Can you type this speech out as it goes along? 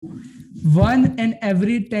One in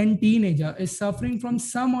every 10 teenager is suffering from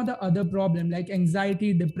some or the other problem like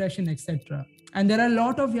anxiety, depression, etc. And there are a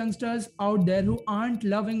lot of youngsters out there who aren't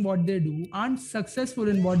loving what they do, aren't successful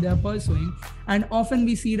in what they are pursuing, and often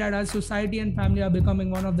we see that our society and family are becoming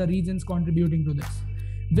one of the reasons contributing to this.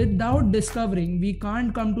 Without discovering, we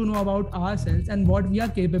can't come to know about ourselves and what we are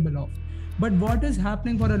capable of. But what is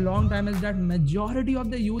happening for a long time is that majority of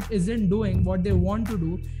the youth isn't doing what they want to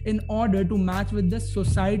do in order to match with the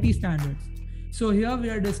society standards. So here we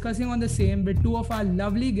are discussing on the same with two of our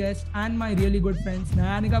lovely guests and my really good friends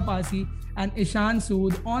Nayanika Pasi and Ishan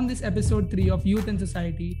Sood on this episode 3 of Youth and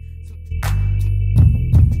Society.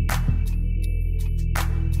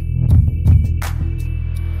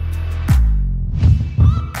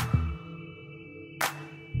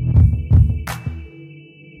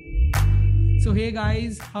 So hey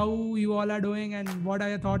guys, how you all are doing and what are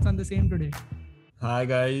your thoughts on the same today? Hi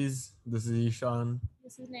guys, this is Ishan.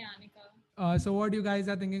 This is Nayanika. So what you guys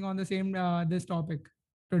are thinking on the same this topic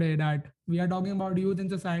today that we are talking about youth in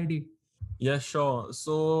society. Yeah, sure.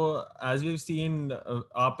 So, as we've seen,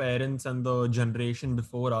 our parents and the generation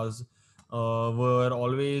before us were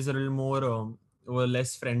always a little more, were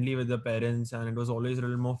less friendly with the parents, and it was always a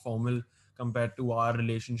little more formal compared to our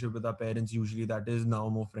relationship with our parents, usually, that is now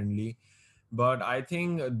more friendly. But I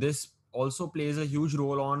think this also plays a huge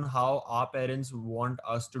role on how our parents want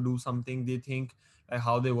us to do something. They think like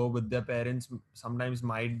how they were with their parents sometimes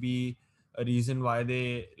might be a reason why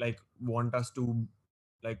they like want us to,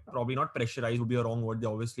 like, probably not pressurize would be a wrong word. They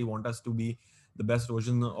obviously want us to be the best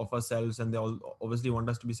version of ourselves, and they all obviously want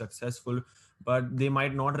us to be successful, but they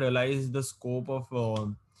might not realize the scope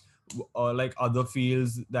of like other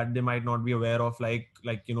fields that they might not be aware of, like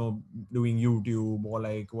doing YouTube or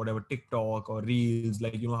like whatever TikTok or Reels,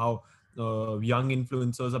 like how young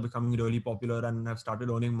influencers are becoming really popular and have started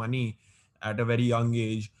earning money at a very young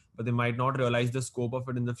age, but they might not realize the scope of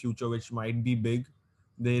it in the future, which might be big.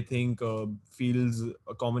 They think fields,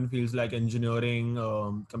 common fields like engineering,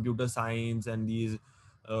 computer science, and these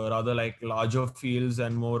rather like larger fields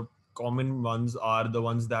and more common ones are the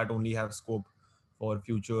ones that only have scope for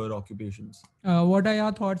future occupations. What are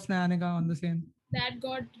your thoughts, Nayanika, on the same? That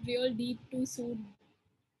got real deep too soon.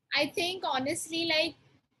 I think honestly,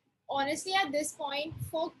 at this point,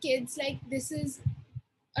 for kids, like this is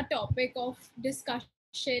a topic of discussion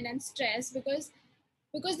and stress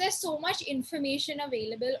because there's so much information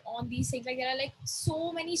available on these things. Like there are like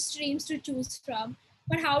so many streams to choose from.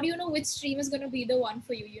 But how do you know which stream is going to be the one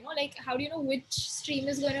for you? You know, like how do you know which stream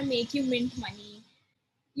is going to make you mint money?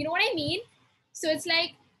 You know what I mean? So it's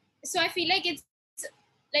like, so I feel like it's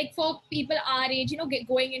like for people our age,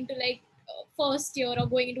 going into like first year or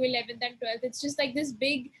going into 11th and 12th, it's just like this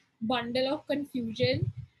big bundle of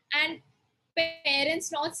confusion. And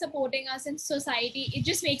parents not supporting us in society, it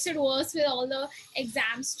just makes it worse with all the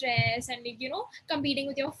exam stress and like, competing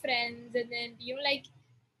with your friends, and then like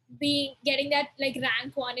being getting that like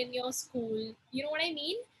rank one in your school. You know what I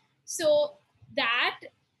mean? So that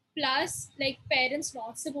plus like parents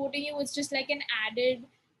not supporting you, it's just like an added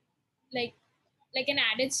like an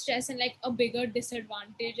added stress and like a bigger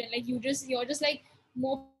disadvantage, and like you're just like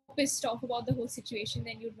more pissed off about the whole situation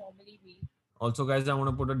than you'd normally be. Also, guys, I want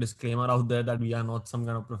to put a disclaimer out there that we are not some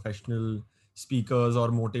kind of professional speakers or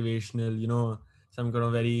motivational, some kind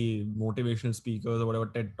of very motivational speakers or whatever,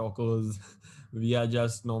 TED talkers. We are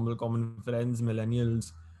just normal, common friends,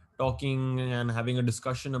 millennials, talking and having a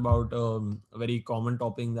discussion about a very common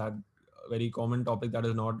topic that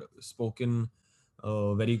is not spoken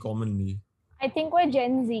very commonly. I think we're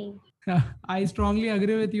Gen Z. I strongly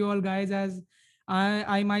agree with you all guys as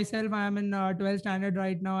I myself I am in 12th standard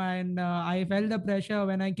right now and I felt the pressure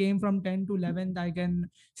when I came from 10 to 11th. I can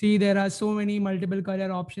see there are so many multiple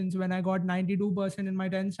career options. When I got 92% in my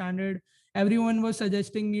 10th standard, everyone was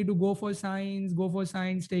suggesting me to go for science,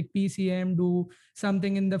 take PCM, do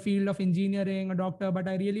something in the field of engineering, a doctor, but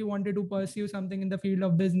I really wanted to pursue something in the field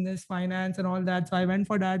of business, finance and all that. So I went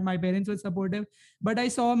for that. My parents were supportive, but I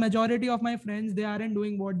saw majority of my friends, they aren't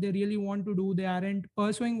doing what they really want to do, they aren't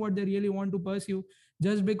pursuing what they really want to pursue,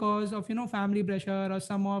 just because of family pressure, or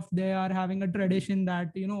some of they are having a tradition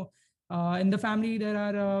that in the family there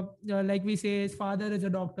are like we say his father is a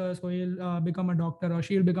doctor, so he'll become a doctor or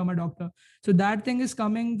she'll become a doctor. So that thing is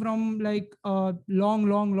coming from like a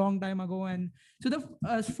long time ago. And so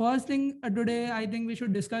the first thing today I think we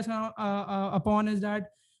should discuss upon is that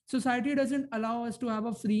society doesn't allow us to have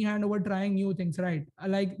a free hand over trying new things, right?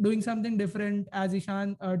 Like doing something different, as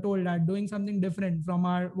Ishan told, that doing something different from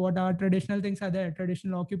our what our traditional things are there,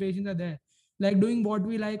 traditional occupations are there, like doing what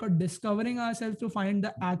we like or discovering ourselves to find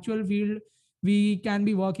the actual field we can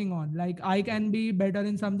be working on. Like I can be better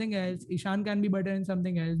in something else, Ishan can be better in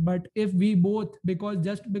something else, but if we both, because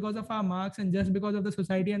just because of our marks and just because of the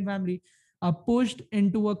society and family, are pushed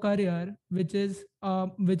into a career which is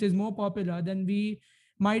more popular, then we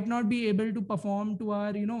might not be able to perform to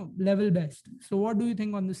our level best. So what do you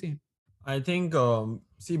think on the same? I think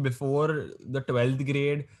see, before the 12th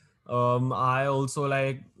grade, I also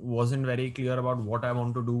like wasn't very clear about what I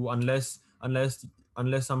want to do, unless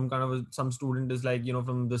some kind of some student is like,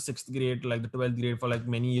 from the 6th grade to like the 12th grade for like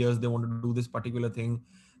many years they want to do this particular thing,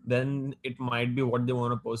 then it might be what they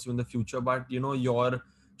want to pursue in the future. But your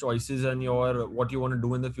choices and your what you want to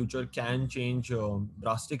do in the future can change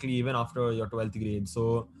drastically even after your 12th grade.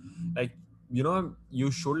 So like,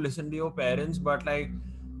 you should listen to your parents, but like,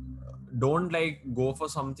 don't like go for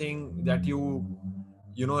something that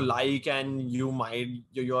like, and you're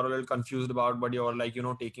a little confused about, but you're like,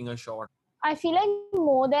 taking a shot. I feel like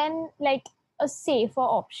more than like a safer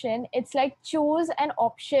option, it's like choose an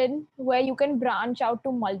option where you can branch out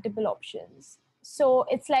to multiple options. So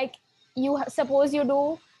it's like suppose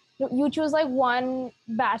you choose like one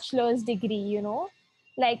bachelor's degree,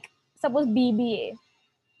 like suppose BBA,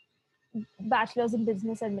 bachelor's in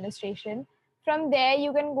business administration. From there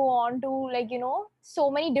you can go on to like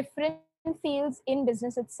so many different fields in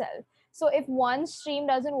business itself. So if one stream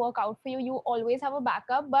doesn't work out for you, you always have a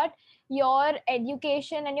backup, but your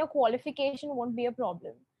education and your qualification won't be a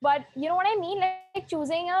problem. But you know what I mean, like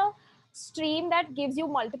choosing a stream that gives you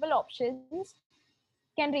multiple options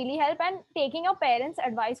can really help, and taking your parents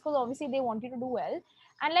advice, because obviously they want you to do well.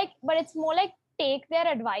 And like, but it's more like take their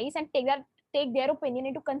advice and take their opinion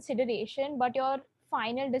into consideration, but your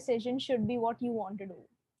final decision should be what you want to do.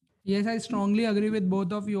 Yes, I strongly agree with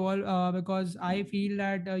both of you all, because I feel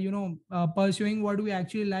that pursuing what we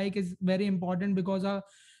actually like is very important, because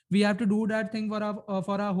we have to do that thing for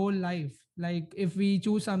our whole life. Like if we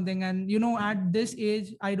choose something, and at this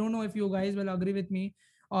age, I don't know if you guys will agree with me.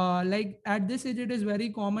 Like at this age, it is very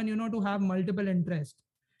common, to have multiple interests.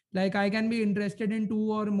 Like I can be interested in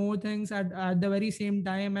two or more things at the very same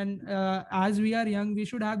time, and as we are young, we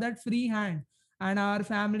should have that free hand, and our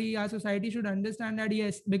family, our society should understand that.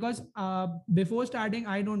 Yes, because before starting,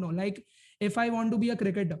 I don't know, like if I want to be a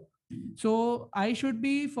cricketer, so I should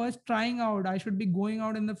be first trying out, I should be going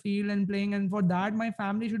out in the field and playing, and for that my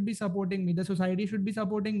family should be supporting me, the society should be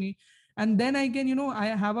supporting me. And then I can, I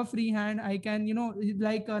have a free hand, I can,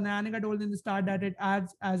 like Nanika told in the start, that it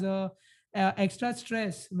adds as a extra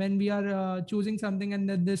stress when we are choosing something, and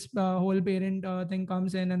then this whole parent thing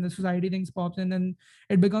comes in, and the society things pops in, and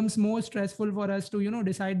it becomes more stressful for us to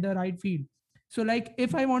decide the right field. So like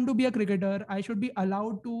if I want to be a cricketer, I should be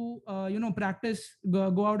allowed to practice,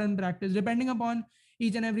 go out and practice, depending upon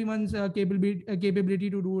each and everyone's capability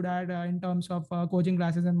to do that, in terms of coaching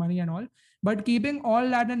classes and money and all. But keeping all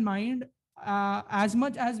that in mind, as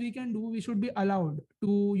much as we can do, we should be allowed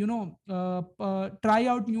to try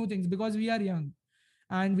out new things, because we are young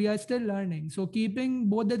and we are still learning. So keeping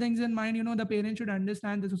both the things in mind, the parents should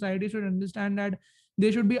understand, the society should understand that they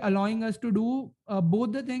should be allowing us to do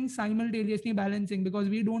both the things simultaneously, balancing, because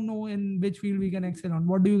we don't know in which field we can excel on.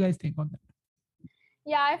 What do you guys think on that?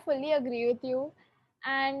 Yeah, I fully agree with you.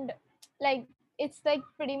 And like it's like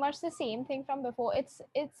pretty much the same thing from before. It's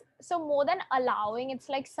so more than allowing, it's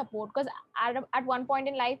like support, because at one point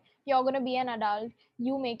in life you're going to be an adult,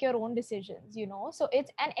 you make your own decisions, so it's,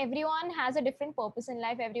 and everyone has a different purpose in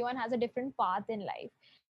life, everyone has a different path in life.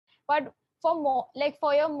 But for more, like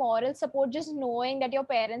for your moral support, just knowing that your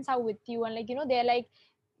parents are with you, and like they're like,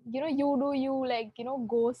 you do you, like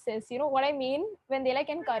go sis, you know what I mean, when they like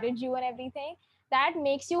encourage you and everything, that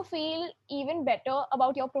makes you feel even better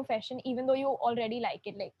about your profession, even though you already like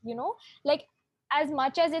it, like like as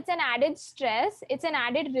much as it's an added stress, it's an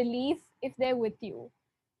added relief if they're with you.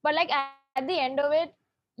 But like at the end of it,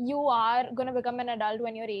 you are going to become an adult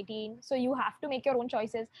when you're 18, so you have to make your own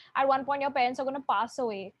choices. At one point your parents are going to pass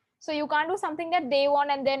away, so you can't do something that they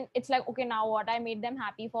want and then it's like, okay, now what, I made them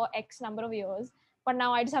happy for X number of years, but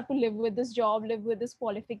now I just have to live with this job, live with this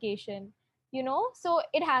qualification, so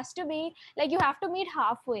it has to be like you have to meet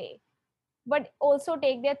halfway, but also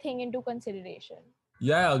take their thing into consideration.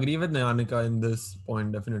 Yeah, I agree with Nayanika in this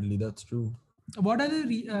point. Definitely, that's true. What are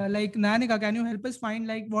the like, Nanika, can you help us find,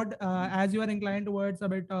 like, what as you are inclined towards a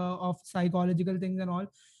bit of psychological things and all,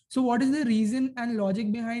 so what is the reason and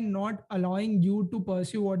logic behind not allowing you to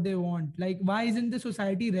pursue what they want? Like why isn't the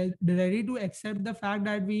society ready to accept the fact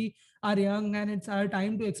that we are young and it's our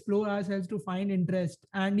time to explore ourselves, to find interest?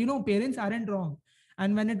 And parents aren't wrong,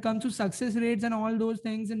 and when it comes to success rates and all those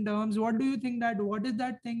things in terms, what do you think, that what is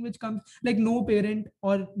that thing which comes, like no parent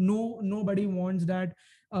or nobody wants that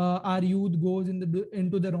our youth goes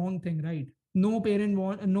into the wrong thing, right? No parents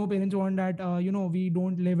want that, we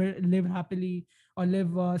don't live happily or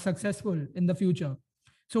live successful in the future.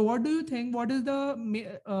 So what do you think, what is the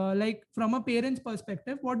like from a parent's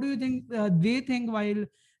perspective, what do you think they think while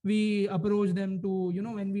we approach them to,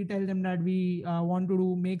 when we tell them that we want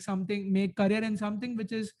to make career in something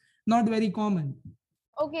which is not very common?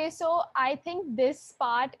 Okay, so I think this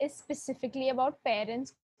part is specifically about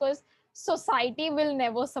parents because society will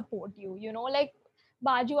never support you. Like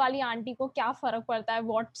बाजू वाली aunty को क्या फर्क पड़ता है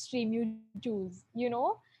what stream you choose.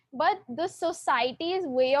 But the society's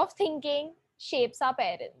way of thinking shapes our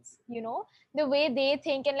parents. The way they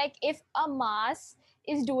think, and like if a mass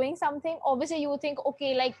is doing something, obviously you think,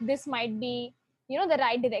 okay, like this might be the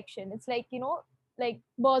right direction. It's like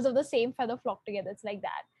birds of the same feather flock together. It's like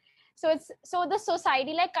that. So the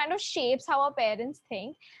society like kind of shapes how our parents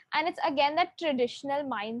think, and it's again that traditional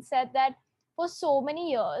mindset that for so many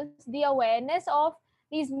years the awareness of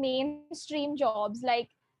these mainstream jobs, like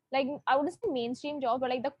I wouldn't say mainstream jobs, but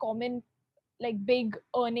like the common, like big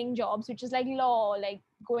earning jobs, which is like law, like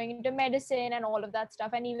going into medicine and all of that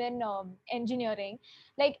stuff, and even engineering,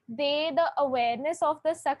 like the awareness of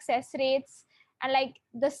the success rates and like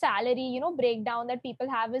the salary breakdown that people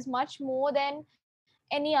have is much more than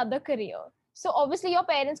any other career. So obviously your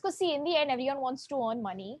parents could see, in the end everyone wants to earn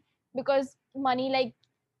money, because money, like,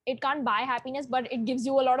 it can't buy happiness, but it gives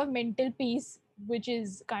you a lot of mental peace, which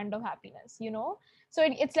is kind of happiness. So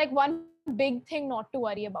it's like one big thing not to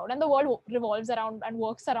worry about, and the world revolves around and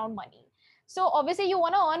works around money. So obviously you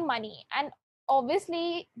want to earn money, and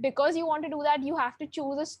obviously because you want to do that, you have to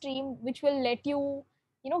choose a stream which will let you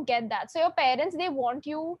get that. So your parents, they want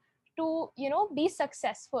you to be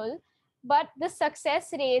successful, but the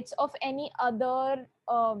success rates of any other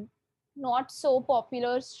not so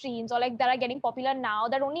popular streams, or like that are getting popular now,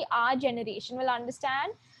 that only our generation will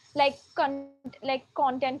understand, like like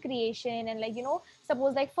content creation, and like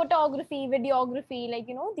suppose like photography, videography, like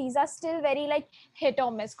these are still very like hit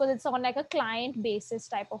or miss, because it's on like a client basis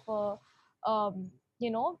type of a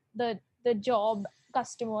the job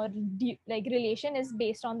customer like relation is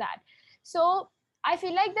based on that. So I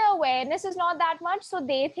feel like the awareness is not that much, so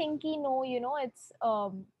they think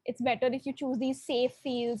it's better if you choose these safe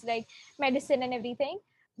fields like medicine and everything.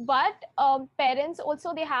 But parents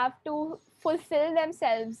also, they have to fulfill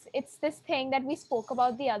themselves. It's this thing that we spoke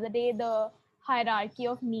about the other day, the hierarchy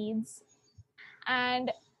of needs.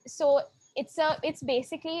 And so it's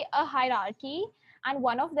basically a hierarchy, and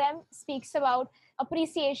one of them speaks about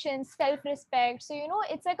appreciation, self-respect. So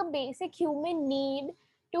it's like a basic human need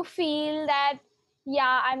to feel that,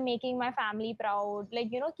 yeah, I'm making my family proud,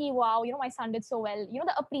 like ki, wow, my son did so well,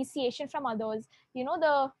 the appreciation from others,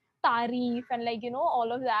 the tarif, and like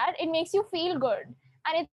all of that, it makes you feel good.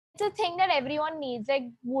 And it's a thing that everyone needs. Like,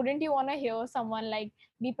 wouldn't you want to hear someone like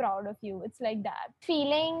be proud of you? It's like that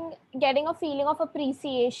feeling, getting a feeling of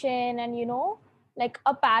appreciation, and like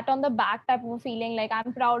a pat on the back type of a feeling, like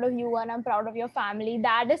I'm proud of you and I'm proud of your family.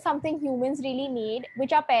 That is something humans really need,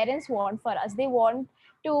 which our parents want for us. They want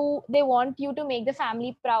you to make the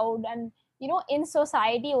family proud. And in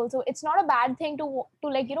society also, it's not a bad thing to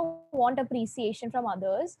like want appreciation from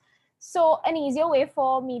others. So an easier way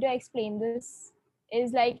for me to explain this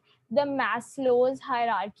is like the Maslow's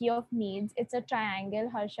hierarchy of needs. It's a triangle.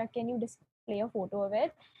 Harsha, can you display a photo of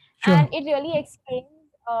it? And it Sure. really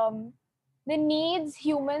explains the needs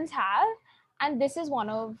humans have, and this is one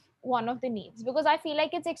of the needs, because I feel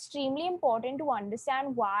like it's extremely important to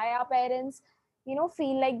understand why our parents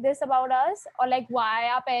feel like this about us, or like why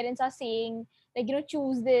our parents are saying like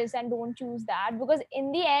choose this and don't choose that, because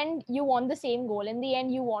in the end you want the same goal. In the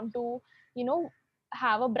end you want to you know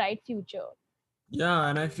have a bright future. Yeah,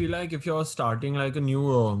 and I feel like if you're starting like a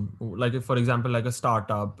new, like if, for example, like a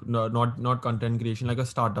startup, no, not content creation, like a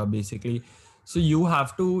startup basically. So you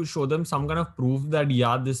have to show them some kind of proof that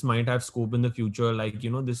yeah, this might have scope in the future. Like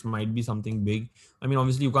this might be something big. I mean,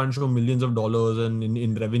 obviously you can't show millions of dollars and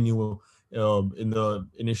in revenue in the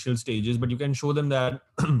initial stages, but you can show them that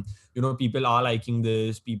people are liking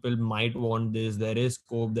this. People might want this. There is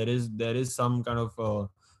scope. There is some kind of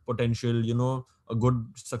potential. A good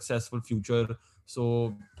successful future.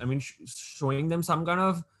 So I mean, showing them some kind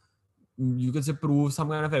of, you could say, proof, some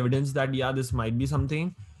kind of evidence that yeah, this might be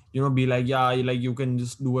something. Be like, yeah, like you can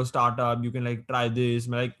just do a startup, you can like try this,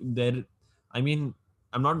 like there. I mean,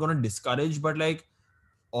 I'm not gonna discourage, but like,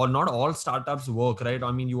 or not all startups work, right?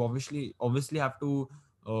 I mean, you obviously have to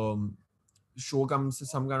um, show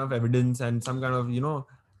some kind of evidence and some kind of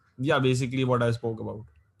yeah, basically what I spoke about.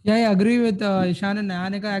 Yeah, I agree with Ishan and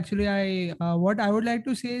Anika. Actually, what I would like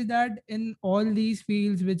to say is that in all these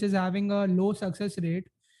fields which is having a low success rate,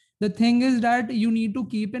 The thing is that you need to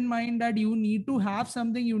keep in mind that you need to have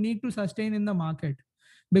something unique to sustain in the market.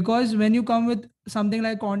 Because when you come with something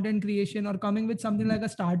like content creation or coming with something like a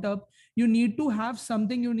startup, you need to have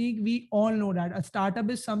something unique. We all know that a startup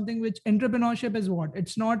is something which entrepreneurship is what?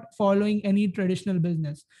 It's not following any traditional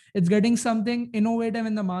business. It's getting something innovative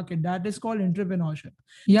in the market. That is called entrepreneurship.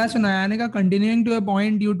 Yeah, so Nayanika, continuing to a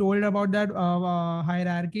point you told about that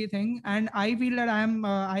hierarchy thing, and I feel that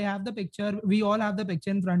I have the picture. We all have the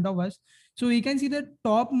picture in front of us, so we can see the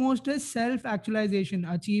topmost is self-actualization,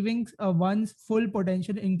 achieving one's full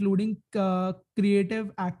potential, including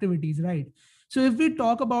creative activities, right? So if we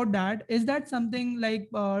talk about that, is that something like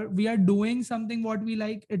we are doing something what we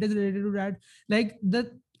like? It is related to that, like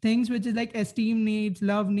the things which is like esteem needs,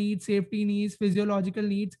 love needs, safety needs, physiological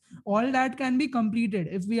needs, all that can be completed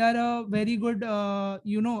if we are a very good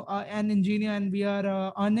an engineer and we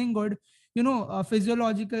are earning good,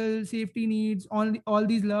 physiological safety needs, all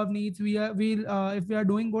these love needs, we'll if we are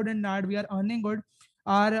doing good in that, we are earning good,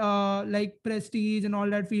 our like prestige and all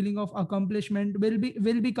that feeling of accomplishment will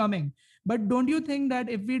be coming. But don't you think that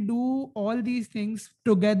if we do all these things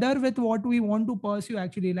together with what we want to pursue,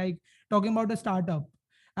 actually, like talking about a startup,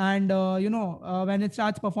 and when it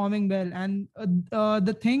starts performing well, and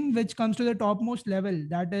the thing which comes to the topmost level,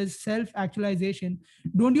 that is self actualization,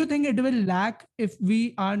 don't you think it will lack if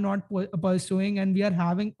we are not pursuing and we are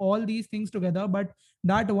having all these things together, but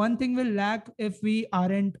that one thing will lack if we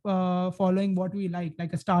aren't following what we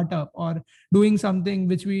like a startup or doing something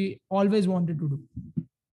which we always wanted to do?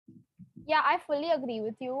 Yeah, I fully agree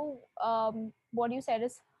with you. What you said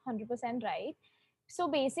is 100% right. So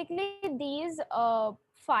basically, these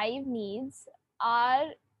five needs are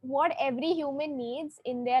what every human needs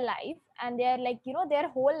in their life, and they're like, their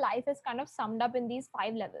whole life is kind of summed up in these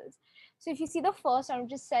five levels. So if you see the first one,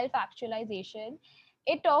 which is self actualization,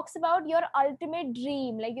 it talks about your ultimate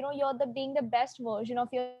dream, like, you're the being the best version of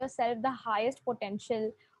yourself, the highest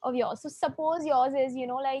potential of yours. So suppose yours is,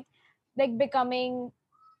 like becoming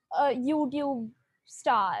a YouTube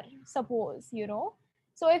star, suppose,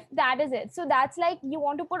 So if that is it, so that's like you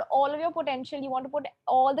want to put all of your potential, you want to put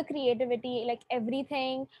all the creativity, like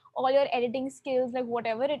everything, all your editing skills, like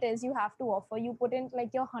whatever it is you have to offer, you put in like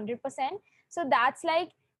your 100%. So that's like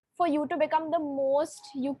for you to become the most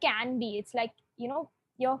you can be. It's like,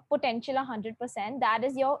 your potential 100%. That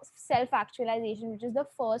is your self actualization, which is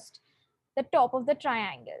the top of the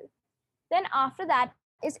triangle. Then after that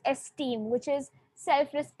is esteem, which is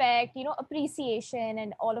self-respect, appreciation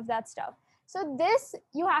and all of that stuff. So this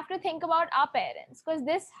you have to think about our parents, because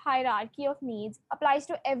this hierarchy of needs applies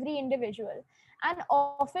to every individual. And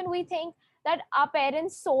often we think that our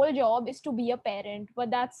parents' sole job is to be a parent,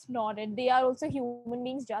 but that's not it. They are also human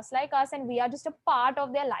beings just like us, and we are just a part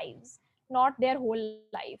of their lives, not their whole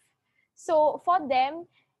life. So for them,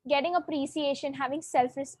 getting appreciation, having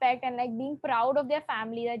self-respect, and like being proud of their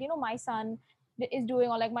family, that my son is doing,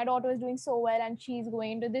 or like my daughter is doing so well and she's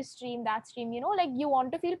going into this stream, that stream, like you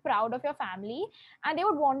want to feel proud of your family, and they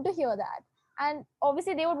would want to hear that. And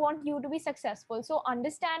obviously they would want you to be successful. So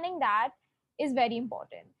understanding that is very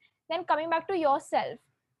important. Then coming back to yourself,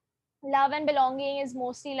 love and belonging is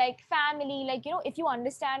mostly like family, like, if you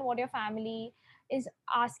understand what your family is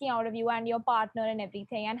asking out of you, and your partner and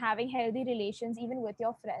everything, and having healthy relations even with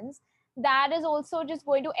your friends, that is also just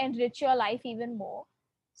going to enrich your life even more.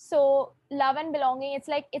 So love and belonging, it's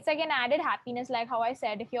like an added happiness, like how I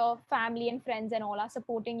said, if your family and friends and all are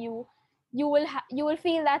supporting you, you will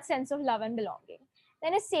feel that sense of love and belonging.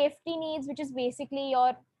 Then is safety needs, which is basically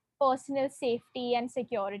your personal safety and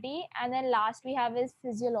security. And then last we have is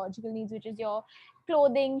physiological needs, which is your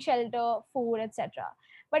clothing, shelter, food, etc.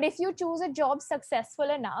 But if you choose a job successful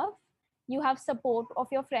enough, you have support of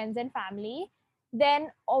your friends and family, then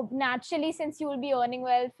naturally, since you will be earning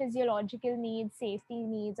well, physiological needs, safety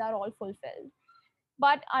needs are all fulfilled.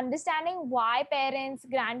 But understanding why parents,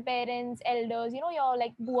 grandparents, elders, your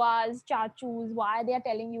like buas, chachus, why they are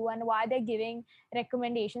telling you and why they're giving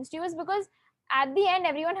recommendations to you, is because at the end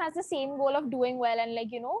everyone has the same goal of doing well and like,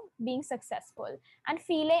 being successful, and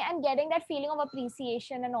feeling and getting that feeling of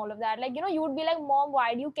appreciation and all of that. Like, you would be like, mom,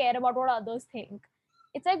 why do you care about what others think?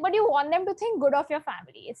 It's like, but you want them to think good of your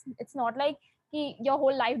family. It's not like your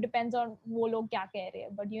whole life depends on wo log kya keh rahe hai,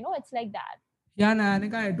 but it's like that. Yeah,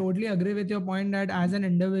 Nayanika, I totally agree with your point that as an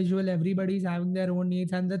individual, everybody's having their own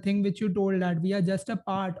needs. And the thing which you told, that we are just a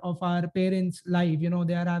part of our parents' life,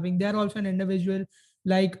 they are also an individual.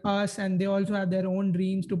 like us, and they also have their own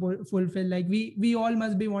dreams to fulfill. Like we all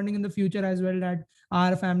must be wanting in the future as well that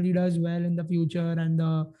our family does well in the future, and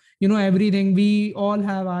everything. We all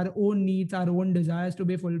have our own needs, our own desires to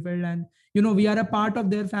be fulfilled, and we are a part of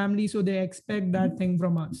their family, so they expect that thing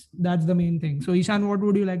from us. That's the main thing. So Ishan, what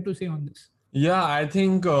would you like to say on this? Yeah, I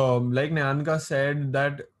think like Nyanka said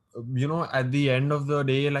that at the end of the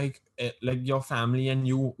day, like your family and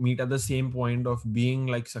you meet at the same point of being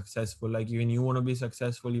like successful. Like even you want to be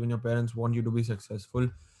successful, even your parents want you to be successful.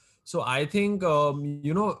 So I think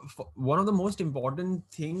one of the most important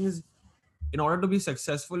things in order to be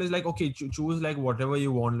successful is like, okay, choose like whatever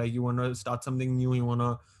you want. Like you want to start something new, you want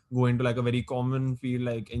to go into like a very common field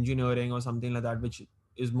like engineering or something like that, which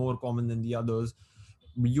is more common than the others.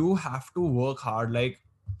 You have to work hard. Like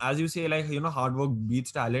as you say, like hard work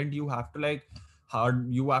beats talent. You have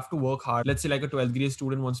to work hard. Let's say like a 12th grade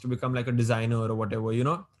student wants to become like a designer or whatever,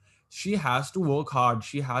 she has to work hard.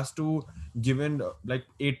 She has to give in like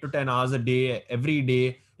 8 to 10 hours a day every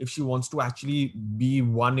day if she wants to actually be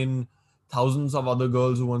one in thousands of other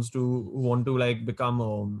girls who want to like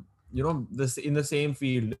become this in the same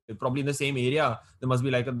field, probably in the same area. There must be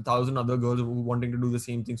like 1,000 other girls who wanting to do the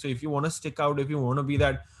same thing. So if you want to stick out, if you want to be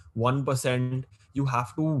that 1%, you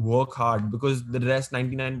have to work hard, because the rest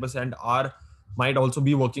 99% are might also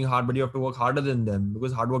be working hard, but you have to work harder than them,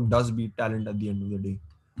 because hard work does beat talent at the end of the day.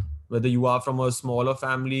 Whether you are from a smaller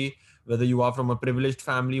family, whether you are from a privileged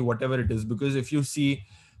family, whatever it is. Because if you see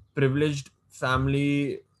privileged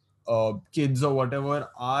family kids or whatever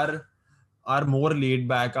are more laid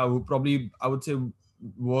back. I would say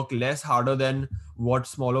work less harder than what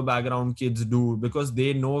smaller background kids do, because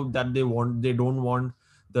they know that they don't want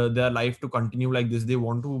their life to continue like this. They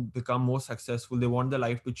want to become more successful. They want their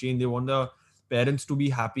life to change. They want the parents to be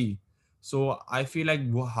happy. So I feel like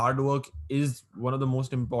hard work is one of the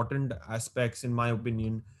most important aspects, in my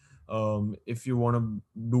opinion, if you want to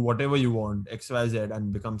do whatever you want, XYZ,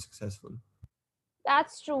 and become successful.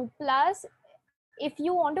 That's true. Plus, if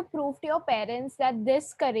you want to prove to your parents that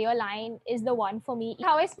this career line is the one for me,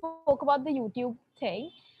 how I spoke about the YouTube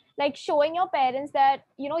thing, like showing your parents that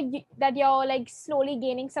that you're like slowly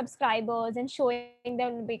gaining subscribers and showing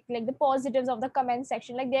them like the positives of the comment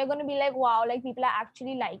section, like they're going to be like, wow, like people are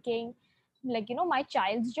actually liking like my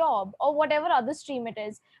child's job or whatever other stream it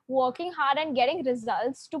is, working hard and getting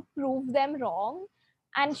results to prove them wrong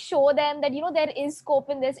and show them that there is scope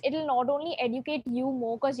in this. It'll not only educate you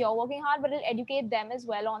more because you're working hard, but it'll educate them as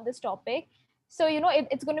well on this topic. So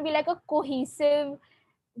it's going to be like a cohesive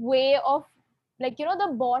way of like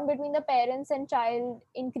the bond between the parents and child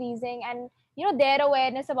increasing, and their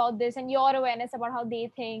awareness about this and your awareness about how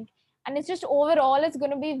they think, and it's just overall it's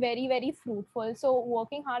going to be very very fruitful. So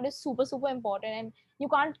working hard is super super important, and you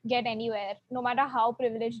can't get anywhere no matter how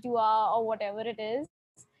privileged you are or whatever it is.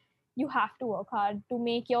 You have to work hard to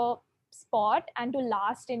make your spot and to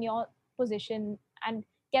last in your position and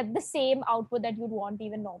get the same output that you'd want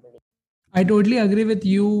even normally. I totally agree with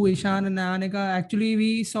you, Ishan and Nayanika. Actually,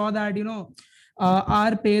 we saw that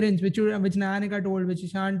our parents, which Nayanika told, which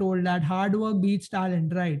Ishan told, that hard work beats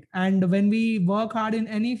talent, right? And when we work hard in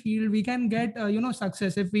any field, we can get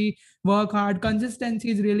success if we work hard. Consistency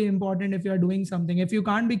is really important if you are doing something. If you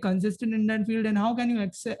can't be consistent in that field, then how can you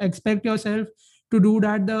expect yourself to do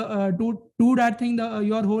that to do that thing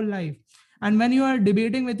your whole life? And when you are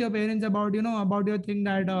debating with your parents about about your thing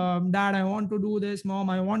that dad, I want to do this, mom,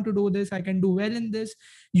 I want to do this, I can do well in this,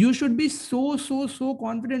 you should be so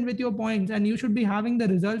confident with your points, and you should be having the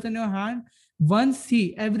results in your hand. Once,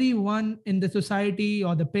 see, everyone in the society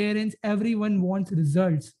or the parents, everyone wants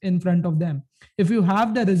results in front of them. If you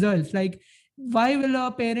have the results, like, why will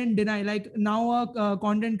a parent deny? Like now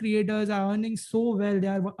content creators are earning so well, they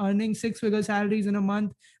are earning 6-figure salaries in a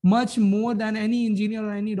month, much more than any engineer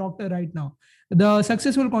or any doctor right now, the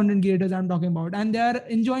successful content creators I'm talking about, and they are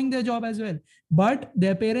enjoying their job as well. But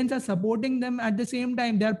their parents are supporting them at the same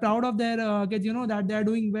time. They're proud of their kids, that they are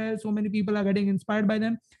doing well, so many people are getting inspired by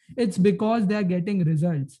them. It's because they are getting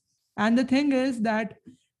results. And the thing is that,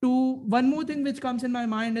 to one more thing which comes in my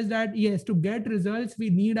mind is that, yes, to get results, we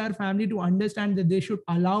need our family to understand that they should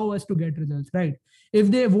allow us to get results, right? If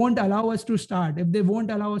they won't allow us to start, if they won't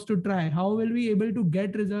allow us to try, how will we able to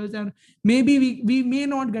get results? And maybe we may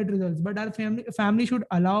not get results, but our family should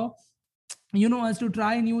allow us to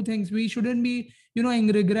try new things. We shouldn't be in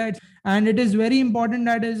regrets. And it is very important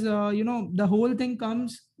that is the whole thing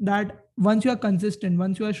comes that once you are consistent,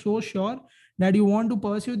 once you are so sure that you want to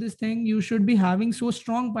pursue this thing, you should be having so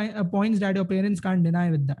strong points that your parents can't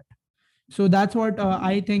deny with that. So that's what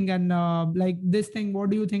I think. And like this thing,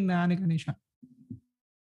 what do you think, Nayanik and Isha?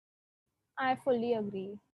 I fully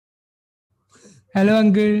agree. Hello,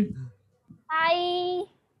 uncle. Hi.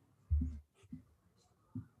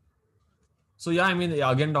 So yeah, I mean,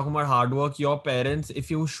 again, talking about hard work, your parents,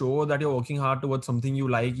 if you show that you're working hard towards something you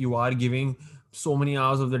like, you are giving so many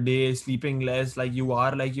hours of the day, sleeping less, like you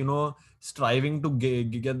are like, striving to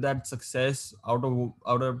get that success out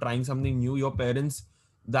of trying something new, your parents,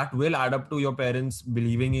 that will add up to your parents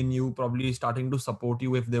believing in you, probably starting to support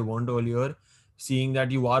you if they weren't earlier, seeing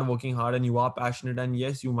that you are working hard and you are passionate, and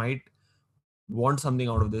yes, you might want something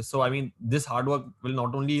out of this. So I mean, this hard work will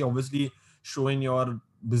not only obviously show in your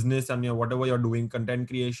business and your whatever you're doing, content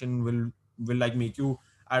creation will like make you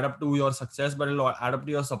add up to your success, but it'll add up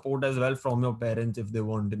to your support as well from your parents if they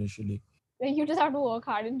weren't initially. Like you just have to work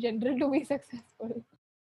hard in general to be successful.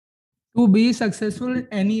 To be successful in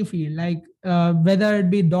any field, like whether it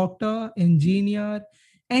be doctor, engineer,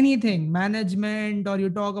 anything, management, or you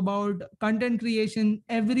talk about content creation,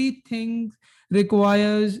 everything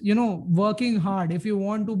requires, working hard if you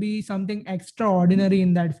want to be something extraordinary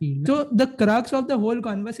in that field. So the crux of the whole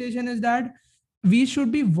conversation is that we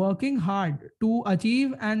should be working hard to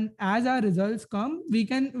achieve, and as our results come, we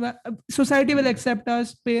can society will accept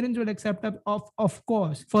us, parents will accept us, of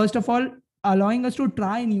course. First of all, allowing us to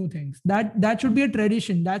try new things, that should be a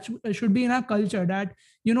tradition, that should be in our culture, that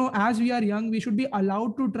as we are young, we should be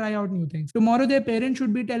allowed to try out new things. Tomorrow their parents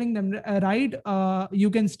should be telling them, right, you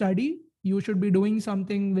can study, you should be doing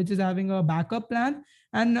something which is having a backup plan,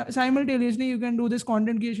 and simultaneously you can do this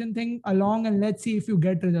content creation thing along, and let's see if you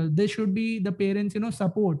get results. This should be the parents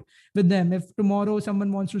support with them. If tomorrow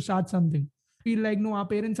someone wants to start something, feel like no, our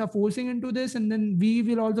parents are forcing into this, and then we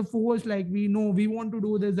will also force, like we know we want to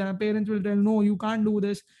do this, and our parents will tell no, you can't do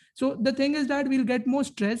this. So the thing is that we'll get more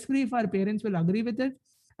stress free if our parents will agree with it,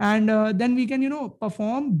 and then we can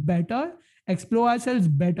perform better, explore ourselves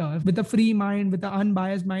better with a free mind, with an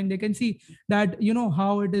unbiased mind. They can see that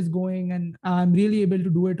how it is going, and I'm really able to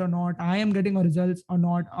do it or not, I am getting a results or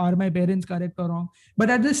not, are my parents correct or wrong. But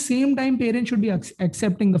at the same time, parents should be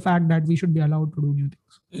accepting the fact that we should be allowed to do new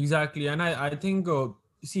things. Exactly. And I think,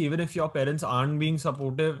 see, even if your parents aren't being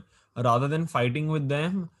supportive, rather than fighting with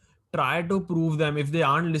them, try to prove them. If they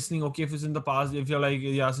aren't listening, okay, if it's in the past, if you're like,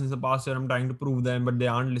 yeah, since the past year, I'm trying to prove them, but they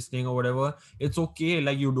aren't listening or whatever, it's okay.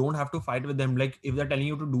 Like, you don't have to fight with them. Like, if they're telling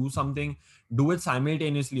you to do something, do it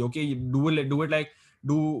simultaneously. Okay, do it like,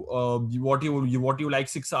 do what you like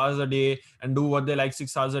 6 hours a day, and do what they like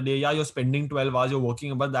 6 hours a day. Yeah, you're spending 12 hours, you're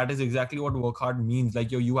working, but that is exactly what work hard means.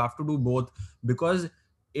 Like, you have to do both, because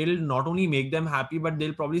it'll not only make them happy, but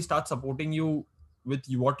they'll probably start supporting you with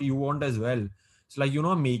what you want as well. So like,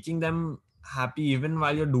 making them happy even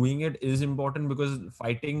while you're doing it is important, because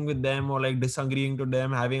fighting with them or like disagreeing to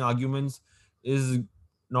them, having arguments, is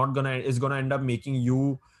not gonna is gonna end up making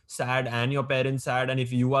you sad and your parents sad. And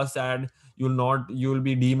if you are sad, you'll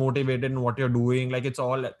be demotivated in what you're doing. Like, it's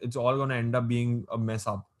all gonna end up being a mess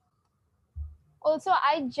up. Also,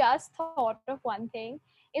 I just thought of one thing.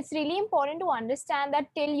 It's really important to understand that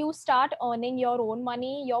till you start earning your own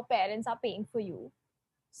money, your parents are paying for you.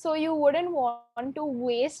 So you wouldn't want to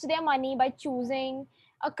waste their money by choosing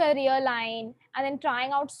a career line and then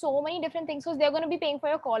trying out so many different things, because they're going to be paying for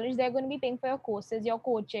your college, they're going to be paying for your courses, your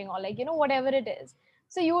coaching, or like whatever it is.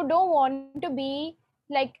 So you don't want to be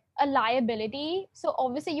like a liability. So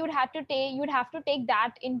obviously you'd have to take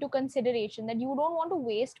that into consideration, that you don't want to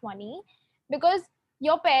waste money, because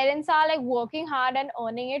your parents are like working hard and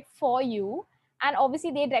earning it for you, and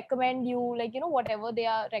obviously they recommend you, like whatever they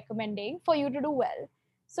are recommending for you to do well.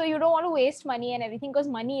 So you don't want to waste money and everything, because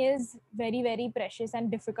money is very very precious and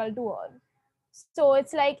difficult to earn. So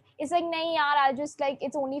it's like nahi yaar, I'll just like,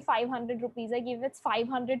 it's only 500 rupees, like if it's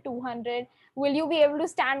 500, 200, will you be able to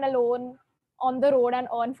stand alone on the road and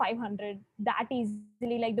earn 500 that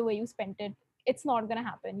easily, like the way you spent it? It's not going to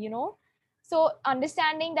happen. So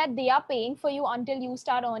understanding that they are paying for you until you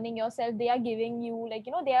start earning yourself, they are giving you, like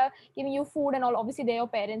they are giving you food and all. Obviously they're your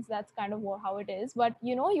parents, that's kind of how it is, but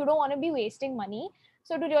you don't want to be wasting money.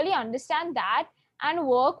 So to really understand that and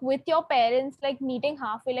work with your parents, like meeting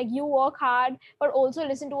halfway, like you work hard but also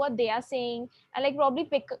listen to what they are saying, and like probably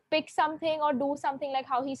pick something or do something, like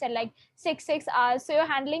how he said, like 6 hours. So you're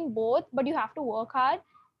handling both, but you have to work hard,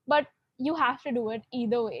 but you have to do it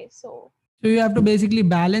either way. So you have to basically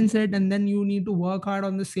balance it, and then you need to work hard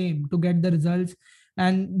on the same to get the results.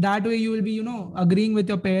 And that way you will be, agreeing with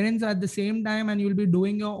your parents at the same time, and you'll be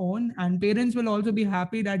doing your own. And parents will also be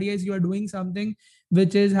happy that yes, you are doing something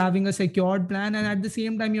which is having a secured plan, and at the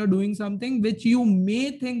same time you're doing something which you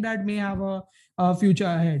may think that may have a future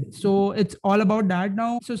ahead. So it's all about that.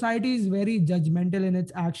 Now society is very judgmental in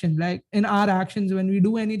its action, like in our actions. When we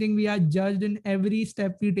do anything, we are judged in every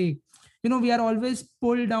step we take. we are always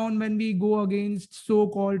pulled down when we go against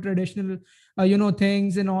so-called traditional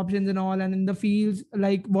things and options and all, and in the fields,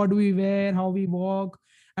 like what do we wear, how we walk,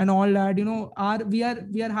 and all that. We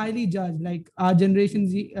are highly judged, like our generation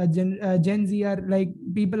Z, Gen Z are like,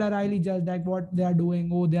 people are highly judged like what they are doing.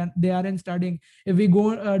 Oh, they aren't studying. If we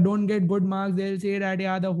go don't get good marks, they'll say that,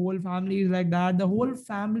 yeah, the whole family is like that. The whole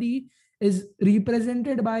family is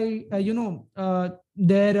represented by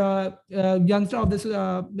their youngster of this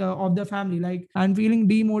of the family, like, and feeling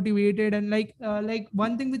demotivated. And like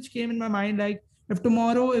one thing which came in my mind, like, if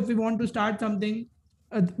tomorrow, if we want to start something,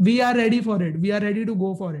 we are ready for it, we are ready to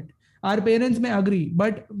go for it. Our parents may agree,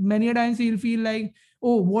 but many a times we'll feel like,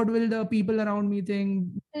 oh, what will the people around me think?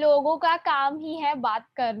 लोगों का काम ही है बात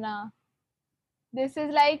करना. This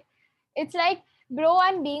is like, it's like, bro,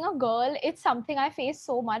 and being a girl, it's something I face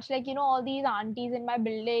so much. Like, all these aunties in my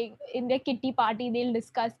building, in their kitty party, they'll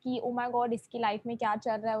discuss ki, oh my god, iski life mein kya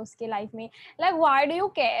chal raha hai, uske life mein. Like, why do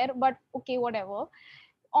you care? But okay, whatever.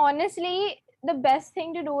 Honestly, the best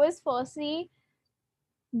thing to do is, firstly,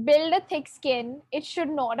 build a thick skin. It should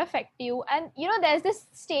not affect you. And there's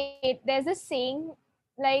this saying,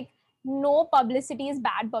 like, no publicity is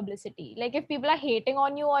bad publicity. Like, if people are hating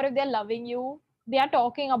on you or if they're loving you, they are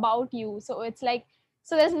talking about you. So it's like,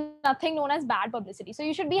 so there's nothing known as bad publicity. So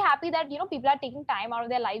you should be happy that people are taking time out of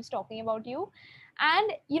their lives talking about you.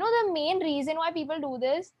 And the main reason why people do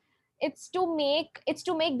this, it's to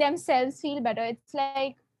make themselves feel better. It's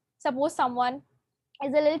like, suppose someone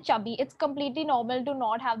is a little chubby. It's completely normal to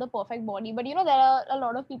not have the perfect body, but there are a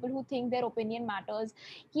lot of people who think their opinion matters.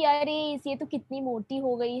 कि अरे ये तो कितनी मोटी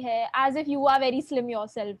हो गई है, as if you are very slim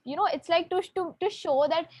yourself. It's like to show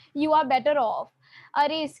that you are better off.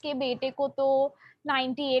 अरे इसके बेटे को तो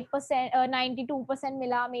 98%, 92%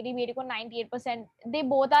 मिला, मेरी बेटे को 98%. They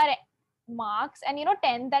both are marks, and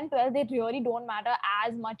 10th and 12th, they really don't matter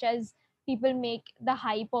as much as people make the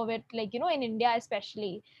hype of it, like in India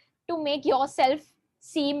especially, to make yourself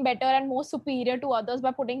seem better and more superior to others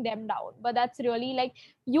by putting them down. But that's really like,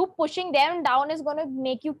 you pushing them down is going to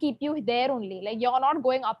make you keep you there only. Like, you're not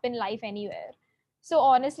going up in life anywhere. So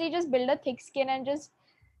honestly, just build a thick skin and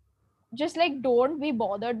just like, don't be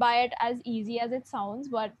bothered by it, as easy as it sounds.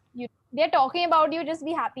 But they're talking about you, just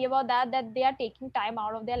be happy about that they are taking time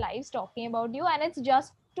out of their lives talking about you, and it's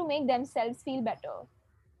just to make themselves feel better.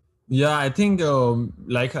 Yeah, I think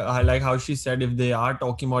I like how she said, if they are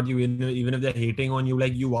talking about you, even if they're hating on you,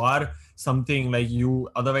 like, you are something, like, you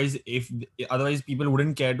otherwise people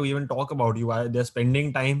wouldn't care to even talk about you. They're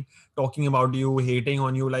spending time talking about you, hating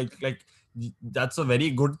on you, like that's a very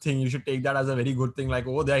good thing. You should take that as a very good thing. Like,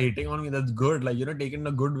 oh, they're hating on me, that's good. Like, take it in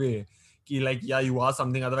a good way. Like, yeah, you are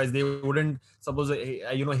something. Otherwise they wouldn't, suppose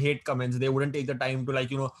hate comments, they wouldn't take the time to,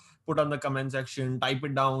 like, put on the comment section, type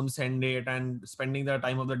it down, send it, and spending their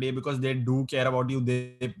time of the day, because they do care about you.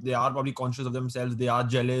 They are probably conscious of themselves, they are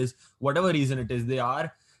jealous, whatever reason it is, they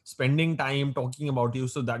are spending time talking about you.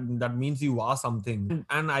 So that means you are something.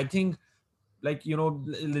 And I think, like,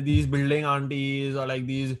 these building aunties, or like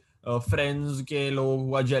these friends ke log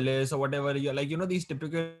who are jealous or whatever, you're like, these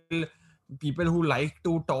typical people who like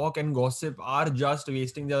to talk and gossip are just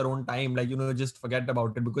wasting their own time. Like, just forget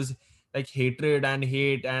about it, because like hatred and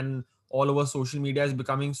hate and all over social media is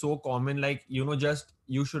becoming so common. Like, just,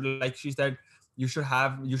 you should, like she said, you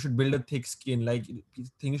should build a thick skin. Like,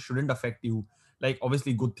 things shouldn't affect you. Like,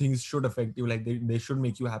 obviously good things should affect you, like they should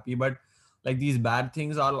make you happy, but like, these bad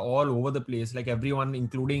things are all over the place. Like, everyone,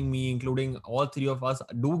 including me, including all three of us,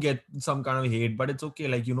 do get some kind of hate, but it's okay.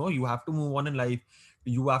 Like, you have to move on in life.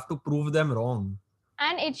 You have to prove them wrong.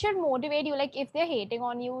 And it should motivate you. Like, if they're hating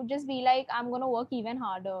on you, just be like, I'm gonna work even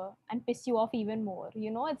harder and piss you off even more.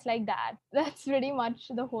 It's like that. That's pretty much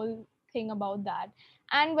the whole thing about that.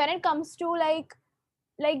 And when it comes to like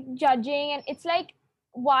judging, and it's like,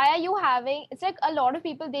 why are you having, it's like, a lot of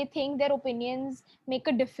people, they think their opinions make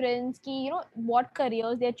a difference. Ki, what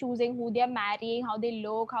careers they're choosing, who they're marrying, how they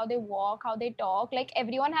look, how they walk, how they talk. Like,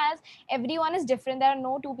 everyone is different. There are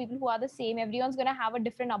no two people who are the same. Everyone's gonna have a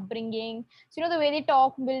different upbringing. So the way they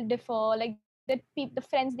talk will differ. Like, the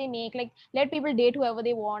friends they make, like, let people date whoever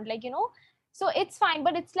they want, like, so it's fine.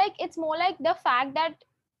 But it's like, it's more like the fact that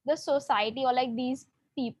the society, or like these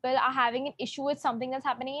people are having an issue with something that's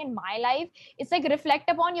happening in my life. It's like, reflect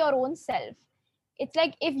upon your own self. It's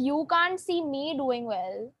like, if you can't see me doing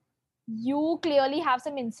well, you clearly have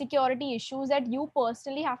some insecurity issues that you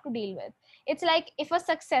personally have to deal with. It's like, if a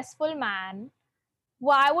successful man,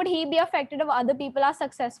 why would he be affected if other people are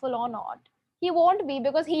successful or not? He won't be,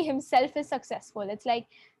 because he himself is successful. It's like,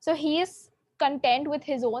 so he is content with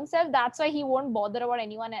his own self. That's why he won't bother about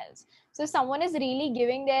anyone else. So if someone is really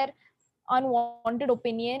giving their unwanted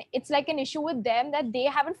opinion, it's like an issue with them that they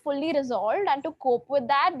haven't fully resolved, and to cope with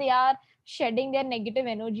that they are shedding their negative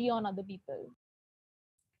energy on other people.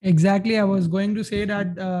 Exactly. I was going to say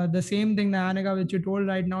that the same thing, Nayanika, which you told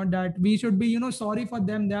right now, that we should be, sorry for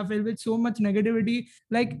them. They are filled with so much negativity.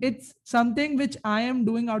 Like it's something which I am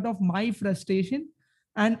doing out of my frustration.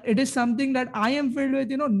 And it is something that I am filled with,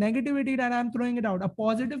 negativity that I'm throwing it out. A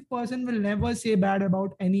positive person will never say bad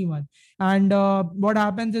about anyone. And what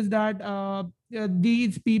happens is that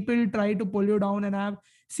these people try to pull you down. And I've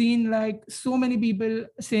seen like so many people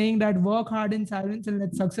saying that work hard in silence and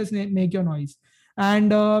let success make your noise.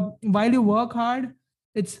 And while you work hard,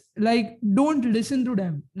 it's like don't listen to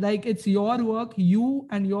them. Like it's your work, you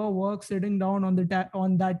and your work sitting down on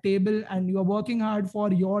on that table, and you're working hard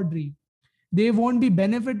for your dream. They won't be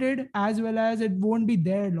benefited, as well as it won't be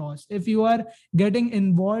their loss if you are getting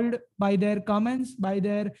involved by their comments, by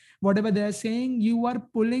their whatever they're saying. You are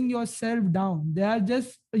pulling yourself down. They are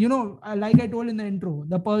just, like I told in the intro,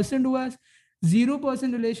 the person who has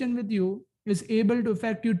 0% relation with you is able to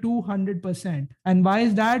affect you 200%. And why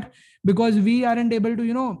is that? Because we aren't able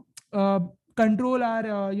to control our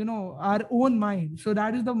our own mind. So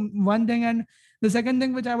that is the one thing. And the second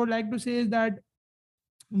thing which I would like to say is that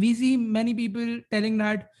we see many people telling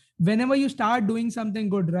that whenever you start doing something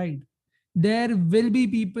good, right, there will be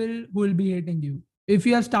people who will be hating you. If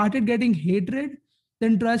you have started getting hatred,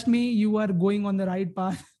 then trust me, you are going on the right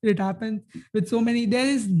path. It happens with so many. There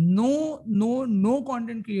is no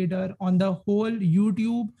content creator on the whole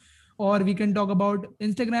YouTube, or we can talk about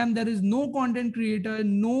Instagram. There is no content creator,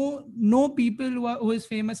 no people who is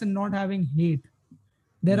famous and not having hate.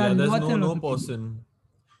 There are there's lots and no lots of people. person.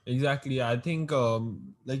 Exactly. I think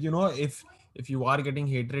like if you are getting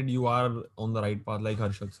hatred, you are on the right path, like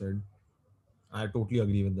Harshak said. I totally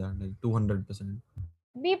agree with that, like 200%.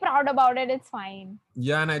 Be proud about it, it's fine.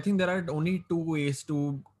 Yeah, and I think there are only two ways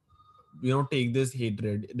to take this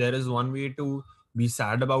hatred. There is one way to be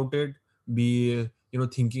sad about it, be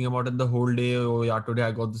thinking about it the whole day. Oh yeah, today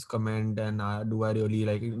I got this comment, and do I really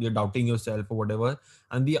like it? You're doubting yourself or whatever.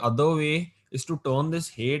 And the other way is to turn this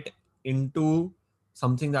hate into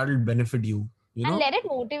something that will benefit you. And let it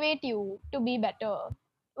motivate you to be better,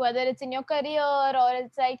 whether it's in your career or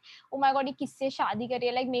it's like, oh my god, ye kisse shaadi kari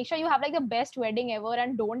hai. Like make sure you have like the best wedding ever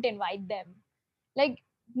and don't invite them. Like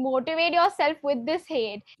motivate yourself with this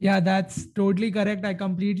hate. Yeah, that's totally correct. I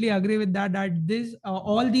completely agree with that. That this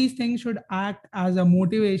all these things should act as a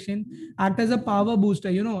motivation, act as a power booster.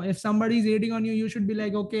 If somebody is hating on you, you should be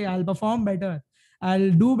like, okay, I'll perform better,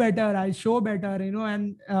 I'll do better, I'll show better.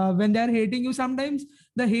 And when they're hating you, sometimes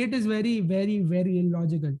the hate is very, very, very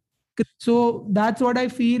illogical. So that's what I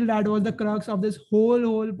feel that was the crux of this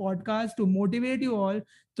whole podcast, to motivate you all.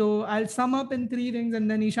 So I'll sum up in three things, and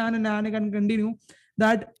then Ishan and Anna can continue.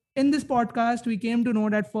 That in this podcast, we came to know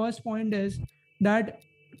that first point is that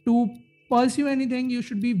to pursue anything, you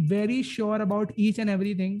should be very sure about each and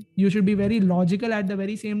everything. You should be very logical at the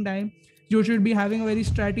very same time. You should be having a very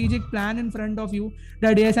strategic plan in front of you,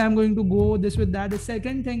 that yes, I'm going to go this with that. The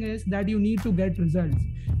second thing is that you need to get results.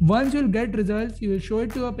 Once you'll get results, you will show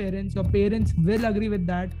it to your parents. Your parents will agree with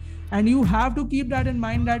that. And you have to keep that in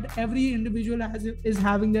mind, that every individual is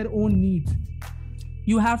having their own needs.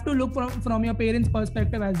 You have to look from your parents'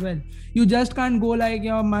 perspective as well. You just can't go like,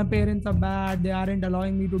 my parents are bad, they aren't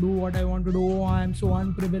allowing me to do what I want to do, oh, I'm so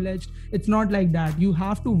unprivileged. It's not like that. You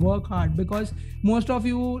have to work hard, because most of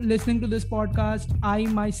you listening to this podcast, I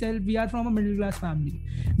myself, we are from a middle class family.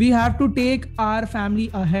 We have to take our family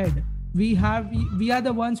ahead. We are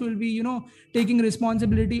the ones who will be taking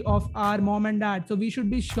responsibility of our mom and dad. So we should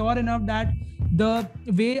be sure enough that the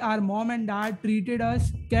way our mom and dad treated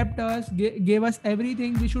us, kept us, gave us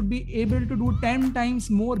everything, we should be able to do 10 times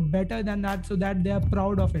more better than that, so that they are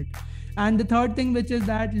proud of it. And the third thing, which is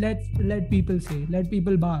that let people say, let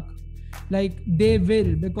people bark. Like they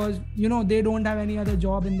will, because they don't have any other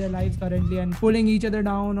job in their lives currently, and pulling each other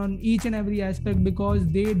down on each and every aspect, because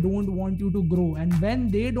they don't want you to grow. And when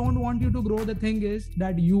they don't want you to grow, the thing is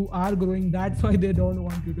that you are growing. That's why they don't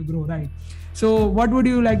want you to grow, right? So what would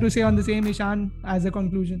you like to say on the same, Ishan, as a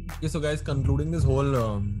conclusion? Okay, so guys, concluding this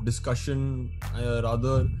whole discussion,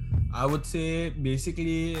 rather, I would say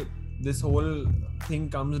basically this whole thing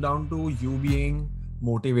comes down to you being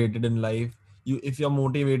motivated in life. If you're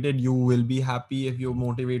motivated, you will be happy. If you're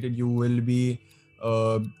motivated, you will be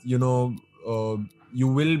you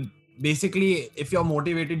will basically, if you're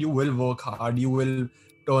motivated, you will work hard, you will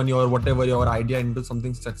turn your idea into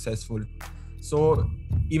something successful. So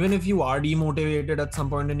even if you are demotivated at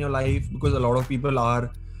some point in your life, because a lot of people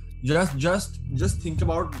are, just think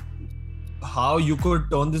about how you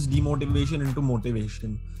could turn this demotivation into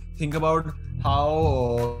motivation. think about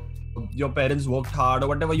how your parents worked hard or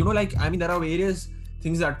whatever, you know, like, I mean, there are various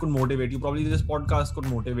things that could motivate you. Probably this podcast could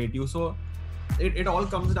motivate you. So it all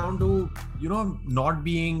comes down to, you know, not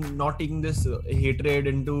taking this hatred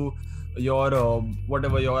into your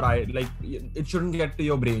whatever your like, it shouldn't get to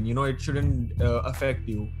your brain, you know, it shouldn't affect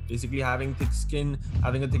you. Basically, having a thick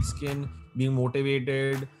skin, being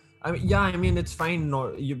motivated. I mean, yeah, I mean, it's fine.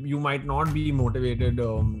 Not you might not be motivated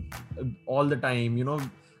all the time, you know.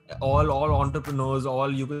 All entrepreneurs,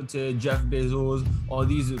 all, you could say, Jeff Bezos, all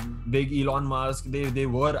these big Elon Musk, they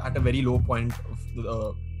were at a very low point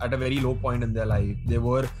at a very low point in their life. They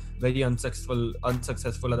were very unsuccessful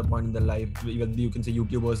at a point in their life. Even you can say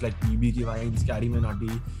YouTubers like BB Vines, Carrie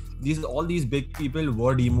Minati, all these big people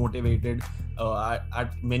were demotivated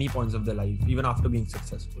at many points of their life, even after being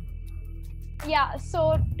successful. Yeah,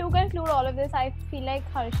 so to conclude all of this, I feel like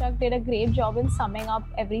Harshak did a great job in summing up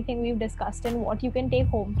everything we've discussed and what you can take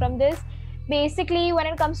home from this. Basically, when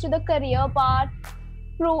it comes to the career part,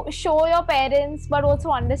 show your parents, but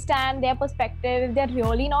also understand their perspective. If they're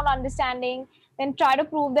really not understanding, then try to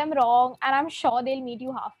prove them wrong, and I'm sure they'll meet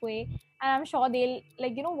you halfway. And I'm sure they'll,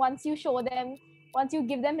 like, you know, once you show them, once you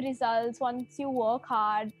give them results, once you work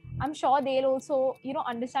hard, I'm sure they'll also, you know,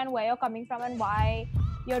 understand where you're coming from and why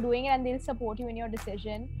you're doing it, and they'll support you in your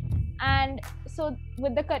decision. And so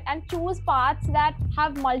and choose paths that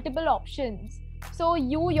have multiple options, so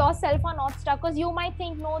you yourself are not stuck, because you might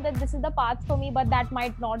think, no, that this is the path for me, but that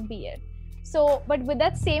might not be it. So, but with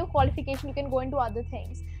that same qualification, you can go into other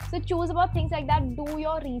things. So choose about things like that. Do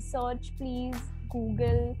your research, please.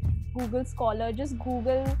 Google Scholar, just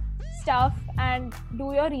Google stuff and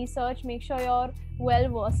do your research. Make sure you're well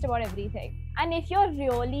versed about everything. And if you're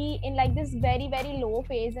really in like this very, very low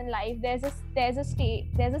phase in life, there's a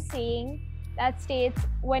saying that states,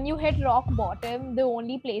 when you hit rock bottom, the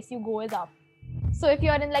only place you go is up. So if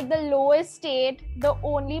you're in like the lowest state, the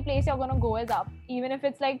only place you're gonna go is up. Even if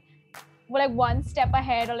it's like one step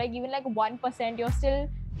ahead, or like even like 1%, you're still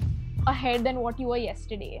ahead than what you were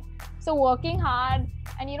yesterday. So working hard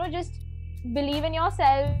and, you know, just believe in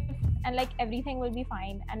yourself, and like everything will be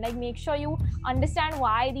fine. And like make sure you understand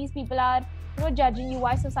why these people are, you know, judging you,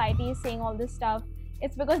 why society is saying all this stuff.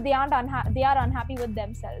 It's because they are unhappy with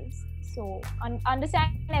themselves. So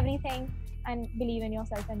understand everything and believe in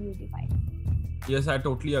yourself, and you'll be fine. Yes, I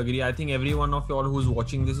totally agree. I think every one of y'all who's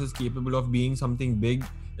watching this is capable of being something big.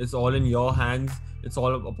 It's all in your hands. It's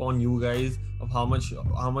all upon you guys, of how much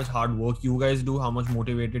hard work you guys do, how much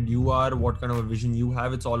motivated you are, what kind of a vision you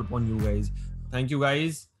have. It's all upon you guys. Thank you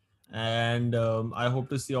guys, and I hope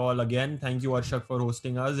to see you all again. Thank you, Arshak, for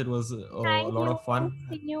hosting us. It was a lot of fun.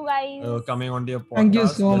 See you guys. Coming on to your podcast. Thank you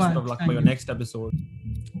so Best much. of luck Thank for your you. next episode.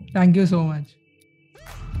 Thank you so much.